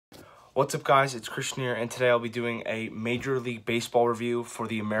What's up, guys? It's Christian here, and today I'll be doing a Major League Baseball review for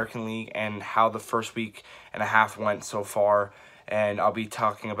the American League and how the first week and a half went so far. And I'll be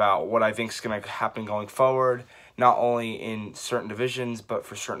talking about what I think is going to happen going forward, not only in certain divisions, but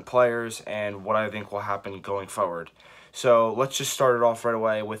for certain players, and what I think will happen going forward. So let's just start it off right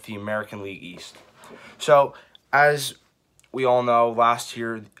away with the American League East. So, as we all know, last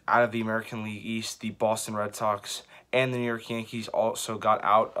year, out of the American League East, the Boston Red Sox and the New York Yankees also got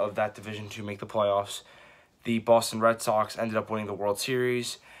out of that division to make the playoffs. The Boston Red Sox ended up winning the World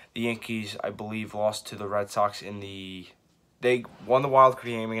Series. The Yankees, I believe, lost to the Red Sox they won the wild card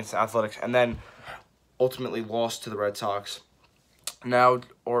game against the Athletics and then ultimately lost to the Red Sox.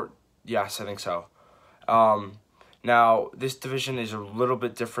 Yes, I think so. Now, this division is a little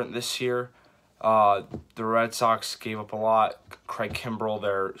bit different this year. The Red Sox gave up a lot. Craig Kimbrell,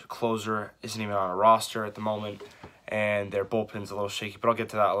 their closer, isn't even on a roster at the moment, and their bullpen's a little shaky, but I'll get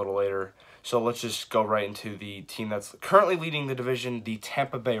to that a little later. So let's just go right into the team that's currently leading the division, the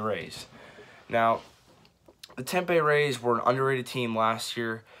Tampa Bay Rays. Now, the Tampa Bay Rays were an underrated team last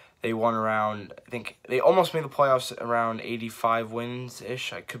year. They won around, I think, they almost made the playoffs around 85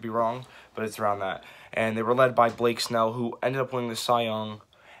 wins-ish. I could be wrong, but it's around that. And they were led by Blake Snell, who ended up winning the Cy Young,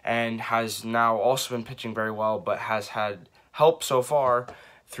 and has now also been pitching very well, but has had help so far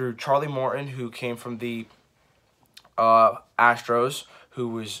through Charlie Morton, who came from the Astros, who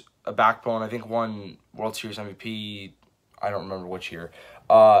was a backbone, I think won World Series MVP, I don't remember which year.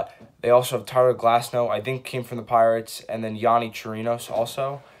 They also have Tyler Glasnow, I think came from the Pirates, and then Yanni Chirinos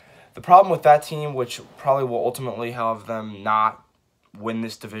also. The problem with that team, which probably will ultimately have them not win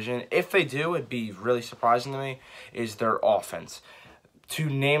this division, if they do, it'd be really surprising to me, is their offense. To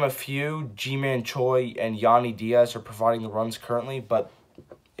name a few, G-Man Choi and Yanni Diaz are providing the runs currently, but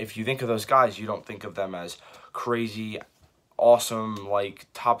if you think of those guys, you don't think of them as crazy, awesome, like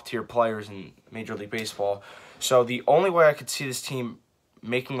top-tier players in Major League Baseball. So the only way I could see this team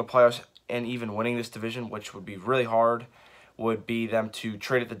making the playoffs and even winning this division, which would be really hard, would be them to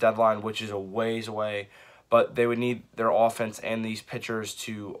trade at the deadline, which is a ways away. But they would need their offense and these pitchers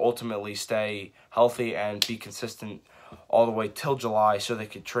to ultimately stay healthy and be consistent all the way till July so they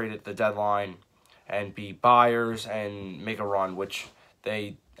could trade at the deadline and be buyers and make a run, which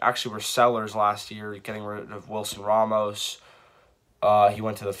they actually were sellers last year, getting rid of Wilson Ramos. He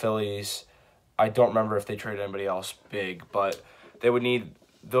went to the Phillies. I don't remember if they traded anybody else big, but they would need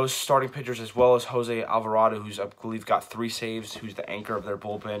those starting pitchers as well as Jose Alvarado, who's, I believe, got 3 saves, who's the anchor of their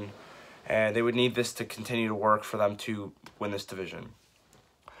bullpen. And they would need this to continue to work for them to win this division.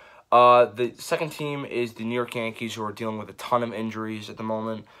 The second team is the New York Yankees, who are dealing with a ton of injuries at the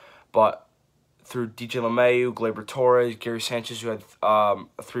moment. But through DJ LeMahieu, Gleyber Torres, Gary Sanchez, who had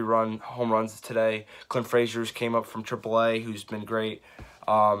 3 home runs today. Clint Frazier's came up from AAA, who's been great.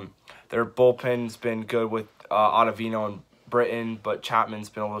 Their bullpen's been good with Ottavino and Britton, but Chapman's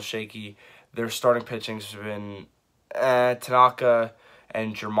been a little shaky. Their starting pitching's been Tanaka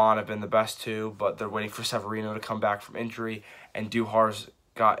and Germán have been the best two, but they're waiting for Severino to come back from injury, and Duhar's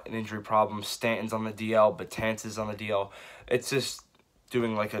got an injury problem. Stanton's on the DL, Betances on the DL. It's just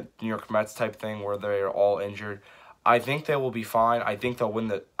doing like a New York Mets type thing where they're all injured. I think they will be fine. I think they'll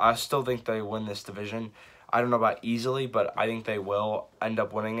win I still think they win this division. I don't know about easily, but I think they will end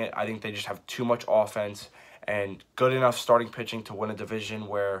up winning it. I think they just have too much offense and good enough starting pitching to win a division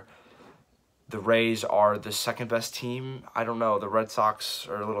where the Rays are the second best team. I don't know. The Red Sox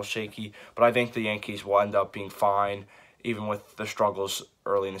are a little shaky, but I think the Yankees will end up being fine, even with the struggles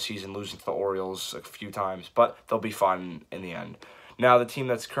early in the season, losing to the Orioles a few times, but they'll be fine in the end. Now, the team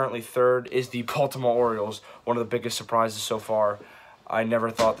that's currently third is the Baltimore Orioles, one of the biggest surprises so far. I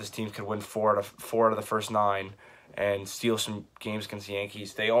never thought this team could win 4 out of the first 9 and steal some games against the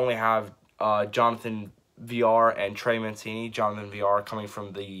Yankees. They only have Jonathan Villar and Trey Mancini. Jonathan Villar coming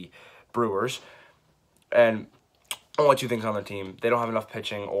from the Brewers. And I don't know what you think on their team. They don't have enough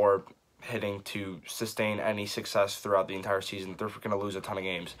pitching or hitting to sustain any success throughout the entire season. They're going to lose a ton of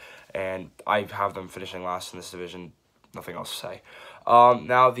games, and I have them finishing last in this division. Nothing else to say.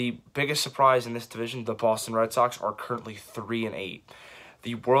 Now, the biggest surprise in this division, the Boston Red Sox, are currently 3-8.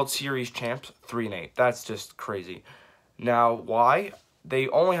 The World Series champs, 3-8. That's just crazy. Now, why? They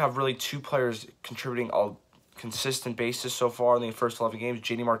only have really 2 players contributing a consistent basis so far in the first 11 games,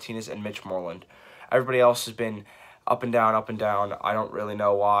 JD Martinez and Mitch Moreland. Everybody else has been up and down, up and down. I don't really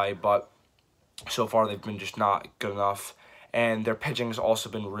know why, but so far they've been just not good enough. And their pitching has also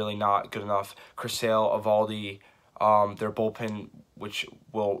been really not good enough. Chris Sale, Eovaldi, their bullpen, which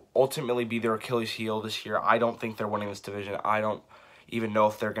will ultimately be their Achilles heel this year. I don't think they're winning this division. I don't even know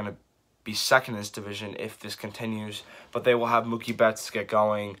if they're going to be second in this division if this continues. But they will have Mookie Betts to get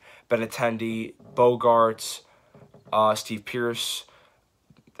going, Benintendi, Bogarts, Steve Pearce,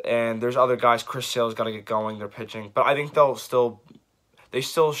 and there's other guys. Chris Sale's got to get going. They're pitching, but I think they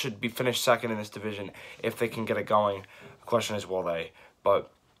still should be finished second in this division if they can get it going. The question is, will they?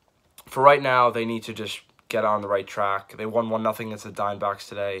 But for right now, they need to just get on the right track. They won 1-0 against the Diamondbacks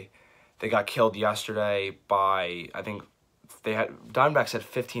today. They got killed yesterday by, I think, Diamondbacks had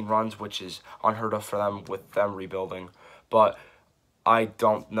 15 runs, which is unheard of for them with them rebuilding. But I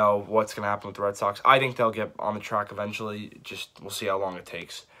don't know what's going to happen with the Red Sox. I think they'll get on the track eventually. Just we'll see how long it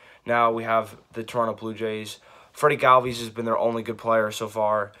takes. Now we have the Toronto Blue Jays. Freddie Galvis has been their only good player so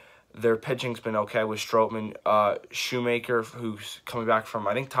far. Their pitching's been okay with Strootman, Shoemaker, who's coming back from,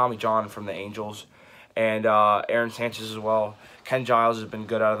 I think, Tommy John from the Angels, and Aaron Sanchez as well. Ken Giles has been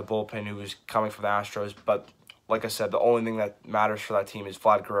good out of the bullpen, who is coming from the Astros. But like I said, the only thing that matters for that team is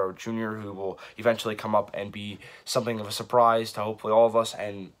Vlad Guerrero Jr., who will eventually come up and be something of a surprise to hopefully all of us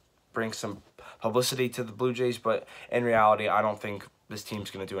and bring some publicity to the Blue Jays. But in reality, I don't think this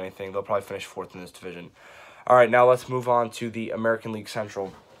team's going to do anything. They'll probably finish fourth in this division. All right, now let's move on to the American League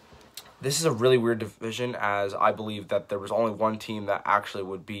Central. This is a really weird division, as I believe that there was only one team that actually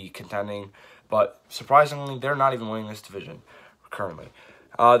would be contending, but surprisingly, they're not even winning this division currently.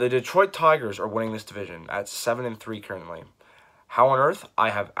 The Detroit Tigers are winning this division at 7-3 currently. How on earth? I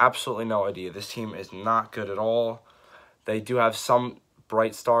have absolutely no idea. This team is not good at all. They do have some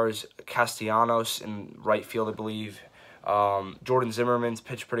bright stars. Castellanos in right field, I believe. Jordan Zimmerman's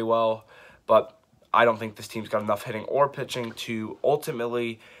pitched pretty well, but I don't think this team's got enough hitting or pitching to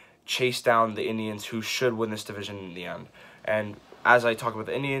ultimately chase down the Indians, who should win this division in the end. And as I talk about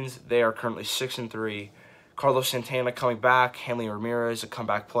the Indians, they are currently 6-3. Carlos Santana coming back. Hanley Ramirez, a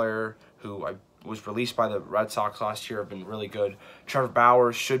comeback player who was released by the Red Sox last year, have been really good. Trevor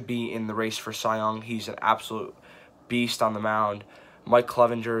Bauer should be in the race for Cy Young. He's an absolute beast on the mound. Mike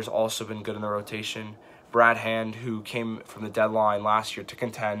Clevenger has also been good in the rotation. Brad Hand, who came from the deadline last year to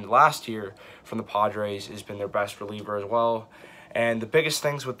contend last year from the Padres, has been their best reliever as well. And the biggest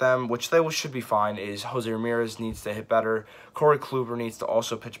things with them, which they should be fine, is Jose Ramirez needs to hit better. Corey Kluber needs to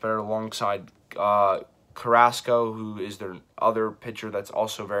also pitch better alongside Carrasco, who is their other pitcher that's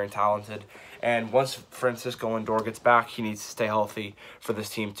also very talented. And once Francisco Lindor gets back, he needs to stay healthy for this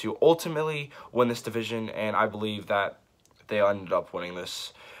team to ultimately win this division, and I believe that they ended up winning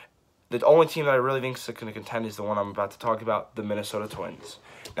this. The only team that I really think is going to contend is the one I'm about to talk about, the Minnesota Twins.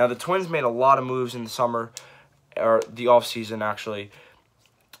 Now, the Twins made a lot of moves in the summer, or the offseason, actually.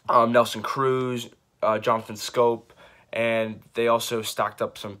 Nelson Cruz, Jonathan Scope, and they also stacked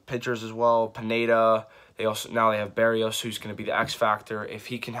up some pitchers as well. Pineda. Now they have Barrios, who's going to be the X factor. If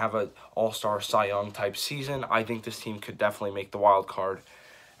he can have an all-star Cy Young type season, I think this team could definitely make the wild card,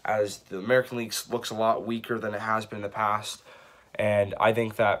 as the American League looks a lot weaker than it has been in the past. And I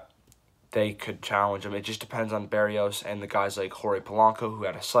think that they could challenge them. It just depends on Barrios and the guys like Jorge Polanco, who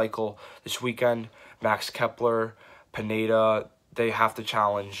had a cycle this weekend, Max Kepler, Pineda. They have to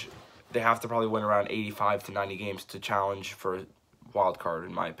challenge. They have to probably win around 85 to 90 games to challenge for a wild card,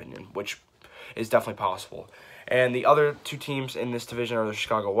 in my opinion, which is definitely possible. And the other two teams in this division are the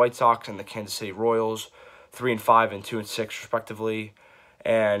Chicago White Sox and the Kansas City Royals, 3-5 and 2-6 respectively.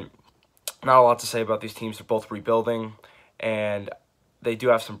 And not a lot to say about these teams. They're both rebuilding, and they do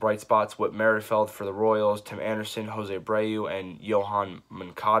have some bright spots. Whit Merrifield for the Royals, Tim Anderson, Jose Abreu, and Johan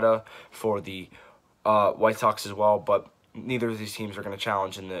Moncada for the White Sox as well. But neither of these teams are going to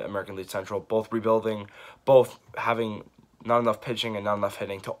challenge in the American League Central. Both rebuilding, both having not enough pitching and not enough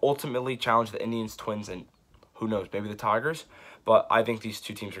hitting to ultimately challenge the Indians, Twins, and who knows, maybe the Tigers. But I think these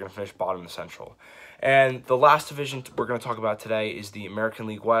two teams are going to finish bottom of the Central. And the last division we're going to talk about today is the American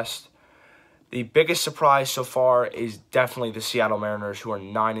League West. The biggest surprise so far is definitely the Seattle Mariners, who are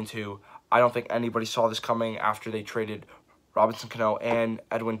 9-2. I don't think anybody saw this coming after they traded Robinson Cano and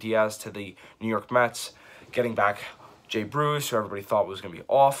Edwin Diaz to the New York Mets, getting back Jay Bruce, who everybody thought was going to be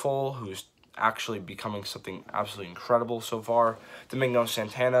awful, who's actually becoming something absolutely incredible so far. Domingo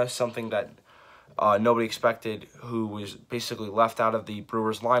Santana, something that nobody expected, who was basically left out of the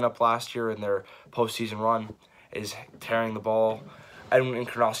Brewers lineup last year in their postseason run, is tearing the ball. Edwin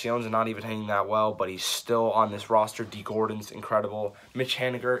Encarnacion's not even hitting that well, but he's still on this roster. D. Gordon's incredible. Mitch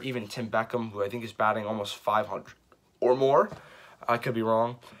Haniger, even Tim Beckham, who I think is batting almost 500 or more. I could be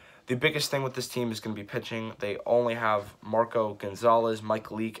wrong. The biggest thing with this team is going to be pitching. They only have Marco Gonzalez, Mike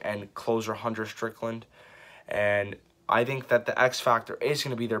Leake, and closer Hunter Strickland. And I think that the X factor is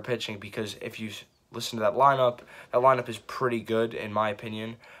going to be their pitching, because if you listen to that lineup is pretty good in my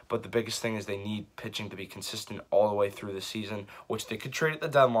opinion. But the biggest thing is they need pitching to be consistent all the way through the season, which they could trade at the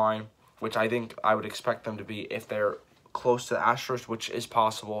deadline which I think I would expect them to be if they're close to the Astros, which is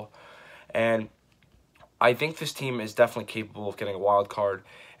possible. And I think this team is definitely capable of getting a wild card,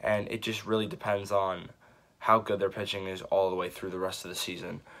 and it just really depends on how good their pitching is all the way through the rest of the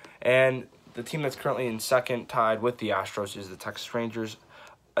season. And the team that's currently in second, tied with the Astros, is the Texas Rangers,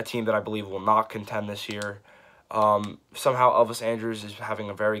 a team that I believe will not contend this year. Somehow Elvis Andrus is having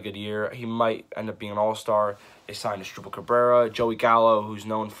a very good year. He might end up being an all-star. They signed Asdrubal Cabrera, Joey Gallo, who's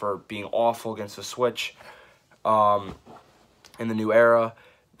known for being awful against the switch in the new era.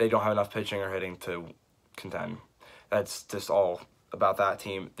 They don't have enough pitching or hitting to contend. That's just all about that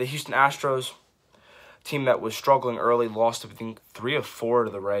team. The Houston Astros, team that was struggling early, lost, I think, 3 of 4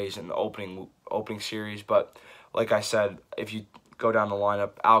 to the Rays in the opening series. But like I said, if you go down the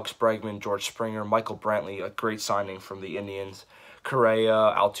lineup, Alex Bregman, George Springer, Michael Brantley, a great signing from the Indians,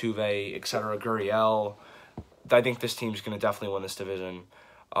 Correa, Altuve, etc., Gurriel. I think this team's going to definitely win this division.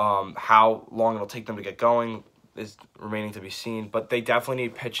 How long it'll take them to get going is remaining to be seen, but they definitely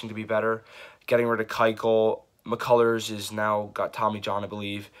need pitching to be better. Getting rid of Keuchel, McCullers is now got Tommy John, I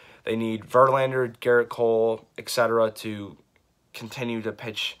believe. They need Verlander, Garrett Cole, etc. to continue to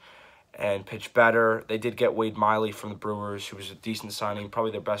pitch and pitch better. They did get Wade Miley from the Brewers, who was a decent signing,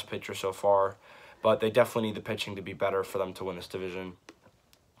 probably their best pitcher so far, but they definitely need the pitching to be better for them to win this division.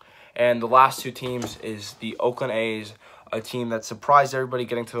 And the last two teams is the Oakland A's, a team that surprised everybody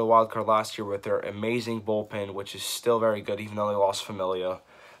getting to the wild card last year with their amazing bullpen, which is still very good, even though they lost Familia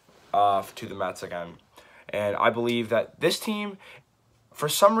to the Mets again. And I believe that this team, for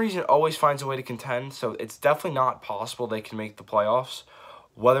some reason, always finds a way to contend, so it's definitely not possible they can make the playoffs.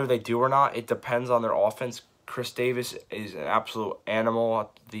 Whether they do or not, it depends on their offense. Chris Davis is an absolute animal at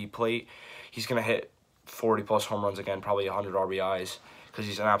the plate. He's going to hit 40-plus home runs again, probably 100 RBIs, because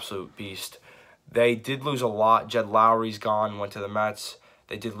he's an absolute beast. They did lose a lot. Jed Lowry's gone, went to the Mets.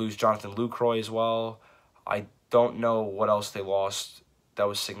 They did lose Jonathan Lucroy as well. I don't know what else they lost that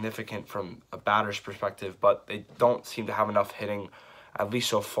was significant from a batter's perspective, but they don't seem to have enough hitting, at least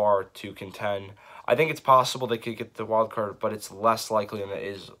so far, to contend. I think it's possible they could get the wild card, but it's less likely than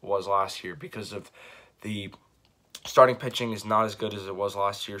it was last year because of the starting pitching is not as good as it was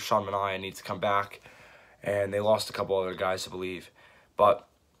last year. Sean Manaea needs to come back, and they lost a couple other guys, I believe. But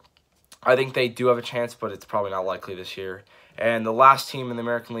I think they do have a chance, but it's probably not likely this year. And the last team in the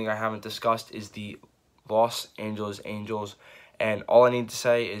American League I haven't discussed is the Los Angeles Angels. And all I need to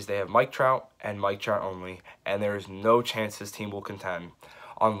say is they have Mike Trout and Mike Trout only. And there is no chance this team will contend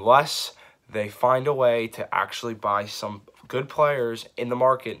unless they find a way to actually buy some good players in the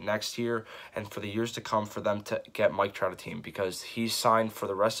market next year and for the years to come for them to get Mike Trout a team, because he's signed for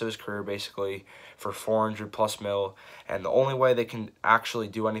the rest of his career basically for $400+ million, and the only way they can actually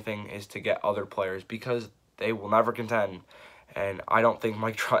do anything is to get other players because they will never contend, and I don't think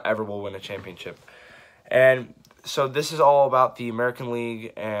Mike Trout ever will win a championship. And so this is all about the American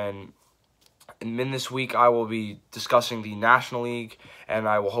League, and in this week I will be discussing the National League, and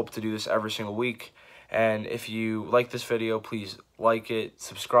I will hope to do this every single week. And if you like this video, please like it,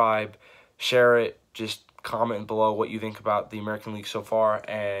 subscribe, share it, just comment below what you think about the American League so far.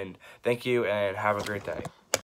 And thank you, and have a great day.